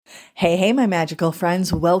Hey, my magical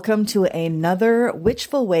friends. Welcome to another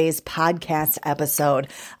Witchful Ways podcast episode.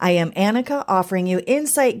 I am Annika, offering you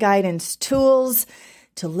insight, guidance, tools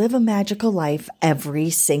to live a magical life every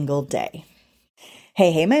single day.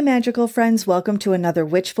 Hey, my magical friends. Welcome to another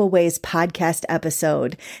Witchful Ways podcast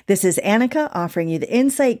episode. This is Annika, offering you the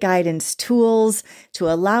insight, guidance, tools to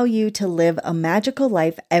allow you to live a magical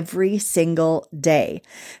life every single day.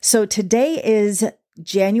 So today is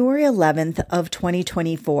January 11th of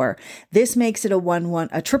 2024. This makes it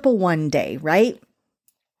a triple one day, right?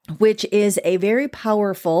 Which is a very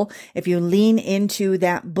powerful, if you lean into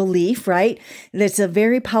that belief, right? It's a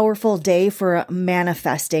very powerful day for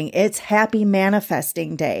manifesting. It's Happy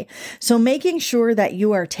Manifesting Day. So making sure that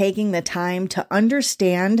you are taking the time to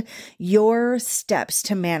understand your steps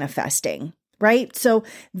to manifesting, right? So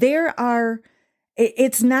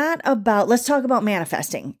it's not about, let's talk about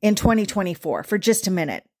manifesting in 2024 for just a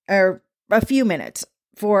minute or a few minutes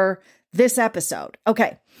for this episode.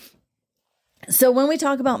 Okay. So when we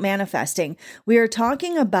talk about manifesting, we are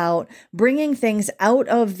talking about bringing things out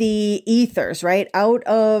of the ethers, right? Out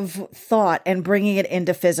of thought and bringing it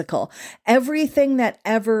into physical. Everything that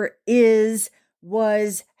ever is,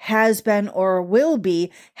 was, has been, or will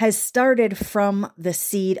be has started from the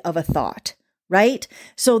seed of a thought. Right?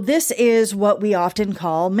 So this is what we often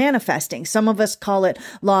call manifesting. Some of us call it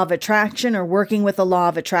law of attraction or working with the law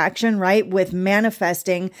of attraction, right? With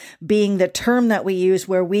manifesting being the term that we use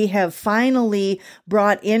where we have finally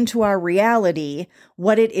brought into our reality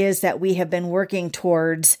what it is that we have been working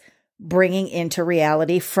towards bringing into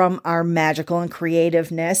reality from our magical and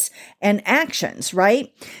creativeness and actions,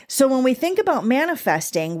 right? So when we think about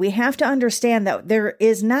manifesting, we have to understand that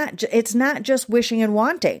it's not just wishing and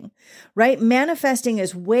wanting, right? Manifesting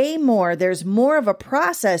is way more. There's more of a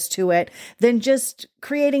process to it than just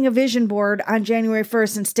creating a vision board on January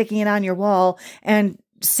 1st and sticking it on your wall and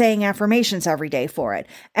saying affirmations every day for it.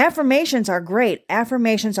 Affirmations are great.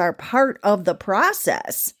 Affirmations are part of the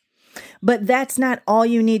process. But that's not all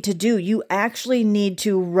you need to do. You actually need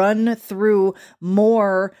to run through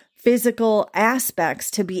more physical aspects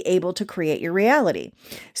to be able to create your reality.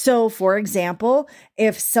 So, for example,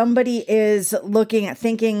 if somebody is looking at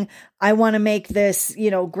thinking, I want to make this,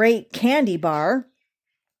 great candy bar,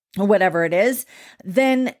 or whatever it is,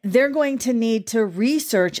 then they're going to need to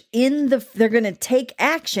research they're going to take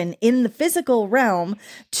action in the physical realm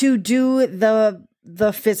to do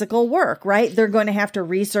the physical work, right? They're going to have to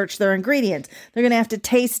research their ingredients. They're going to have to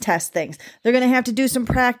taste test things. They're going to have to do some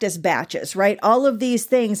practice batches, right? All of these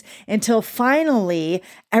things until finally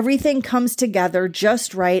everything comes together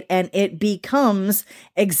just right and it becomes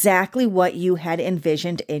exactly what you had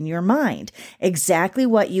envisioned in your mind, exactly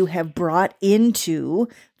what you have brought into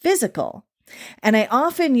physical. And I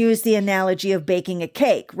often use the analogy of baking a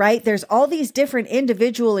cake, right? There's all these different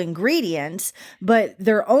individual ingredients, but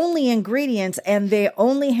they're only ingredients and they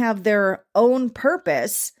only have their own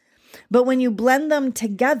purpose. But when you blend them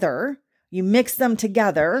together, you mix them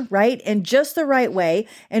together, right? In just the right way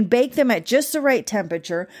and bake them at just the right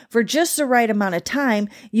temperature for just the right amount of time,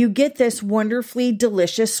 you get this wonderfully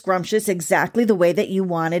delicious, scrumptious, exactly the way that you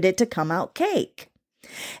wanted it to come out cake.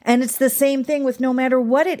 And it's the same thing with no matter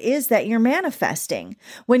what it is that you're manifesting.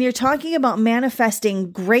 When you're talking about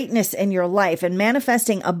manifesting greatness in your life and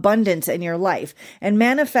manifesting abundance in your life and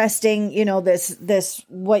manifesting, this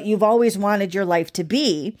what you've always wanted your life to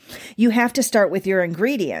be, you have to start with your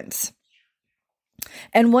ingredients.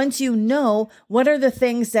 And once you know what are the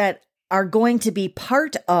things that are going to be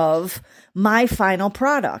part of my final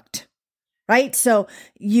product, right? So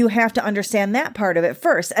you have to understand that part of it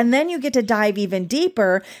first. And then you get to dive even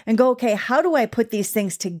deeper and go, okay, how do I put these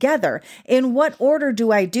things together? In what order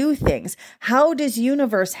do I do things? How does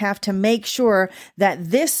universe have to make sure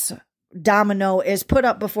that this domino is put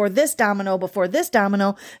up before this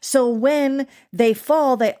domino, so when they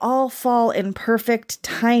fall, they all fall in perfect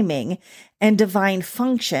timing and divine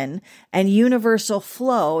function and universal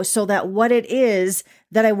flow so that what it is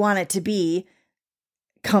that I want it to be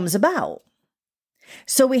comes about.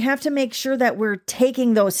 So we have to make sure that we're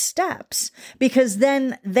taking those steps because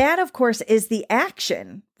then that, of course, is the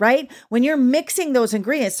action, right? When you're mixing those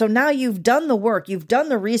ingredients. So now you've done the work, you've done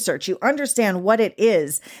the research, you understand what it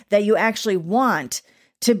is that you actually want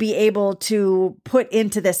to be able to put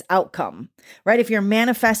into this outcome, right? If you're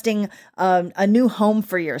manifesting a new home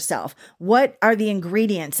for yourself, what are the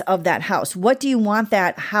ingredients of that house? What do you want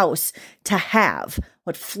that house to have?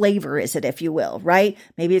 What flavor is it, if you will, right?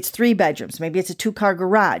 Maybe it's 3 bedrooms. Maybe it's a 2-car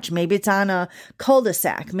garage. Maybe it's on a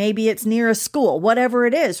cul-de-sac. Maybe it's near a school, whatever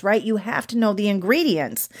it is, right? You have to know the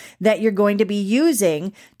ingredients that you're going to be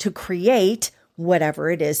using to create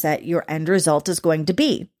whatever it is that your end result is going to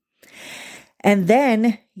be. And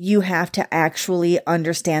then you have to actually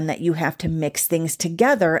understand that you have to mix things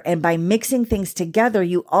together. And by mixing things together,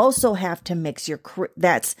 you also have to mix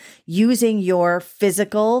that's using your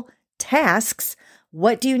physical tasks.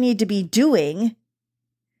 What do you need to be doing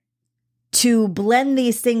to blend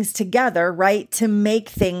these things together, right? To make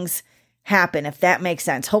things happen, if that makes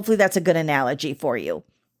sense. Hopefully that's a good analogy for you.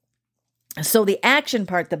 So the action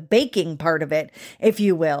part, the baking part of it, if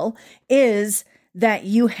you will, is that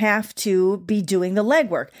you have to be doing the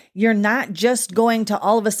legwork. You're not just going to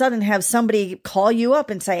all of a sudden have somebody call you up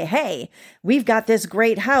and say, hey, we've got this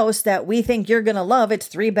great house that we think you're going to love. It's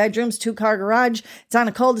 3 bedrooms, 2-car garage. It's on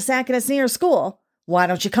a cul-de-sac and it's near school. Why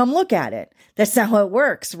don't you come look at it? That's not how it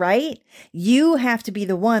works, right? You have to be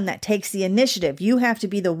the one that takes the initiative. You have to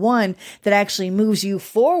be the one that actually moves you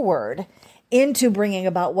forward into bringing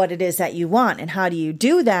about what it is that you want. And how do you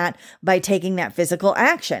do that? By taking that physical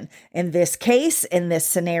action. In this case, in this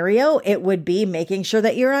scenario, it would be making sure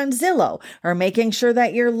that you're on Zillow, or making sure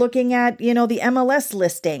that you're looking at, the MLS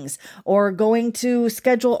listings, or going to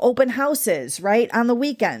schedule open houses, right, on the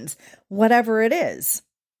weekends, whatever it is.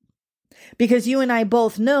 Because you and I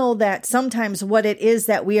both know that sometimes what it is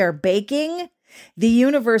that we are baking, the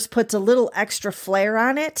universe puts a little extra flair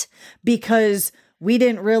on it because we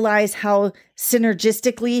didn't realize how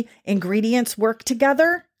synergistically ingredients work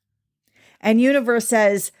together. And universe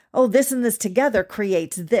says, oh, this and this together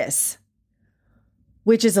creates this,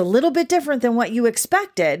 which is a little bit different than what you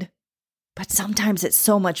expected. But sometimes it's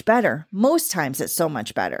so much better. Most times it's so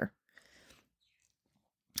much better.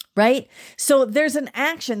 Right? So there's an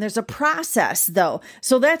action, there's a process though.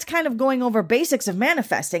 So that's kind of going over basics of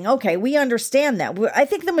manifesting. Okay, we understand that. I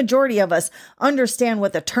think the majority of us understand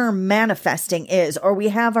what the term manifesting is, or we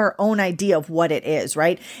have our own idea of what it is,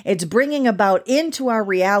 right? It's bringing about into our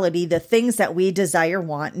reality the things that we desire,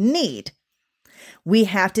 want, and need. We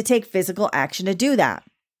have to take physical action to do that.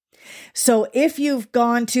 So if you've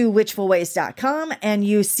gone to witchfulways.com and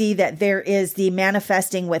you see that there is the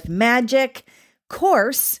Manifesting with Magic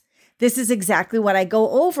course, this is exactly what I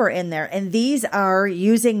go over in there. And these are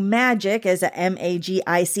using magic as a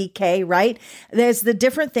MAGICK, right? There's the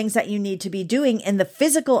different things that you need to be doing in the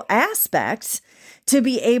physical aspects to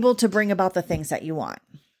be able to bring about the things that you want.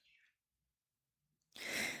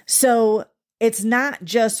 So it's not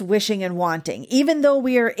just wishing and wanting. Even though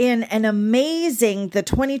we are in an amazing, the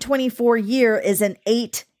 2024 year is an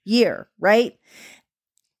 8 year, right?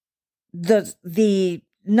 The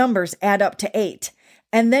numbers add up to 8.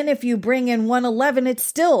 And then if you bring in 111, it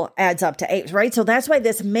still adds up to 8, right? So that's why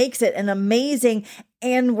this makes it an amazing,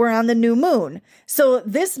 and we're on the new moon. So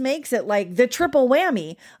this makes it like the triple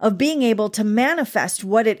whammy of being able to manifest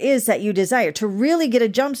what it is that you desire, to really get a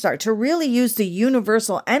jump start, to really use the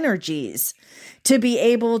universal energies to be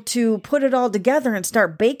able to put it all together and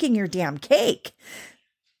start baking your damn cake.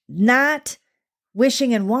 Not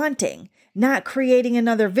wishing and wanting. Not creating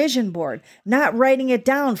another vision board, not writing it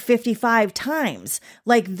down 55 times.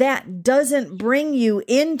 Like that doesn't bring you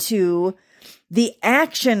into the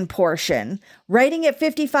action portion. Writing it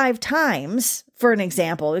 55 times, for an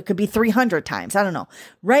example, it could be 300 times. I don't know.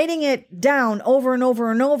 Writing it down over and over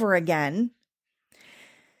and over again,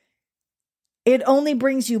 it only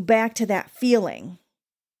brings you back to that feeling,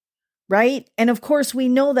 right? And of course, we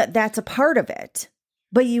know that that's a part of it.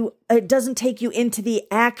 But it doesn't take you into the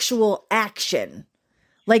actual action.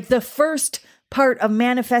 Like the first part of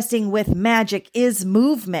manifesting with magic is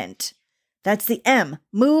movement. That's the M,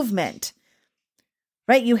 movement.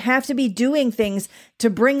 Right? You have to be doing things to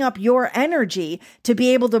bring up your energy, to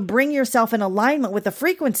be able to bring yourself in alignment with the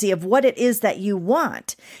frequency of what it is that you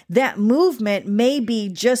want. That movement may be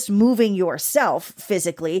just moving yourself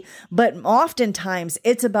physically, but oftentimes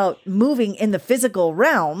it's about moving in the physical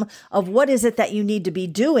realm of what is it that you need to be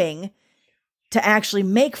doing to actually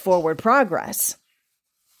make forward progress.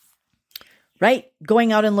 Right?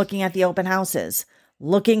 Going out and looking at the open houses.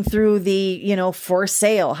 Looking through the, for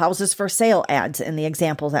sale, houses for sale ads in the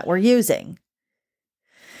example that we're using.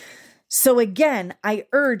 So again, I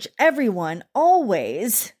urge everyone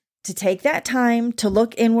always to take that time to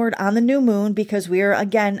look inward on the new moon, because we are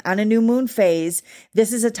again on a new moon phase.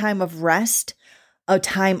 This is a time of rest, a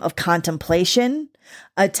time of contemplation,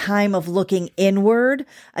 a time of looking inward,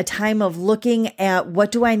 a time of looking at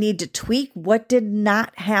what do I need to tweak? What did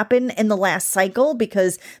not happen in the last cycle?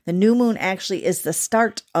 Because the new moon actually is the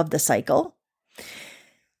start of the cycle.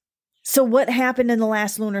 So what happened in the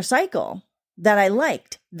last lunar cycle that I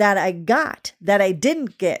liked, that I got, that I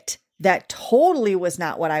didn't get, that totally was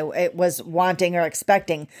not what I was wanting or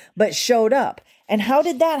expecting, but showed up? And how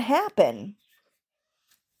did that happen?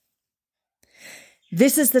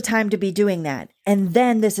 This is the time to be doing that. And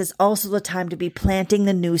then this is also the time to be planting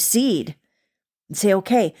the new seed. And say,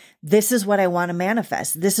 okay, this is what I want to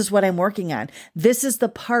manifest. This is what I'm working on. This is the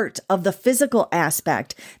part of the physical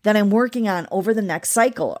aspect that I'm working on over the next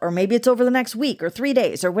cycle, or maybe it's over the next week or 3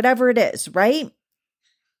 days or whatever it is, right?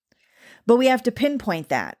 But we have to pinpoint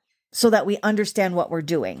that so that we understand what we're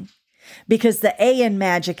doing, because the A in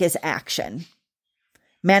magic is action.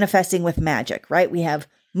 Manifesting with magic, right? We have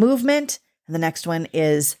movement, and the next one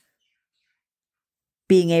is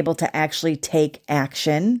being able to actually take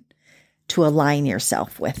action to align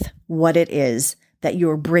yourself with what it is that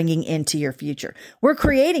you're bringing into your future. We're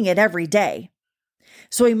creating it every day.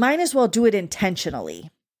 So we might as well do it intentionally,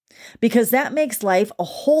 because that makes life a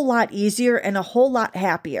whole lot easier and a whole lot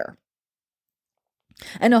happier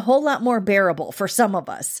and a whole lot more bearable for some of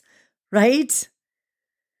us, right?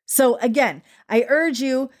 So again, I urge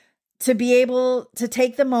you to be able to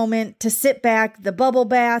take the moment to sit back, the bubble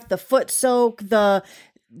bath, the foot soak, the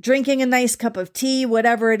drinking a nice cup of tea,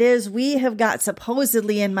 whatever it is. We have got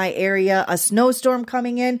supposedly in my area a snowstorm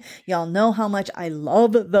coming in. Y'all know how much I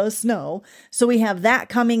love the snow. So we have that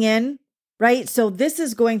coming in, right? So this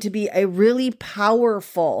is going to be a really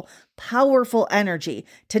powerful energy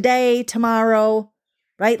today, tomorrow,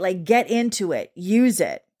 right? Like get into it, use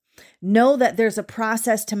it. Know that there's a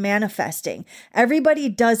process to manifesting. Everybody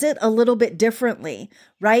does it a little bit differently,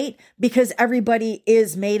 right? Because everybody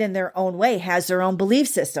is made in their own way, has their own belief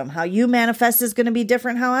system. How you manifest is going to be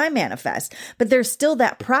different how I manifest. But there's still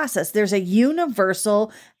that process. There's a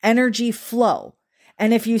universal energy flow.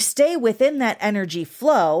 And if you stay within that energy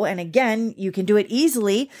flow, and again, you can do it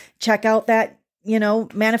easily, check out that,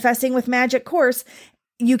 Manifesting with Magic course.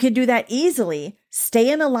 You can do that easily.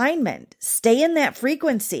 Stay in alignment, stay in that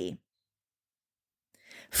frequency.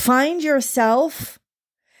 Find yourself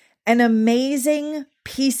an amazing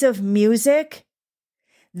piece of music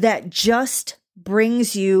that just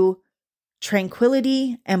brings you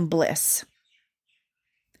tranquility and bliss.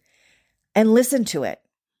 And listen to it.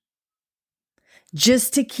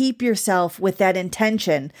 Just to keep yourself with that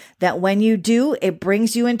intention that when you do, it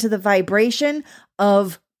brings you into the vibration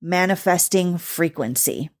of manifesting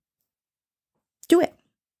frequency. Do it.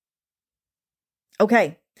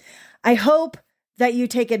 Okay. I hope that you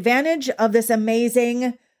take advantage of this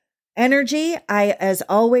amazing energy. I, as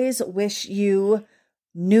always, wish you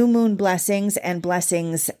new moon blessings and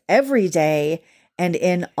blessings every day and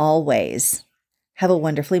in all ways. Have a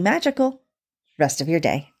wonderfully magical rest of your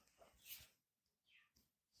day.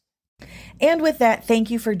 And with that, thank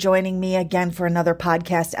you for joining me again for another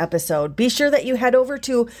podcast episode. Be sure that you head over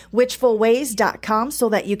to witchfulways.com so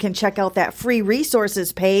that you can check out that free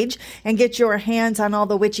resources page and get your hands on all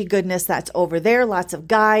the witchy goodness that's over there. Lots of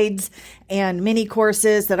guides and mini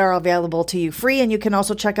courses that are available to you free. And you can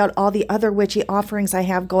also check out all the other witchy offerings I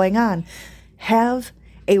have going on. Have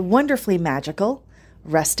a wonderfully magical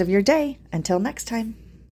rest of your day. Until next time.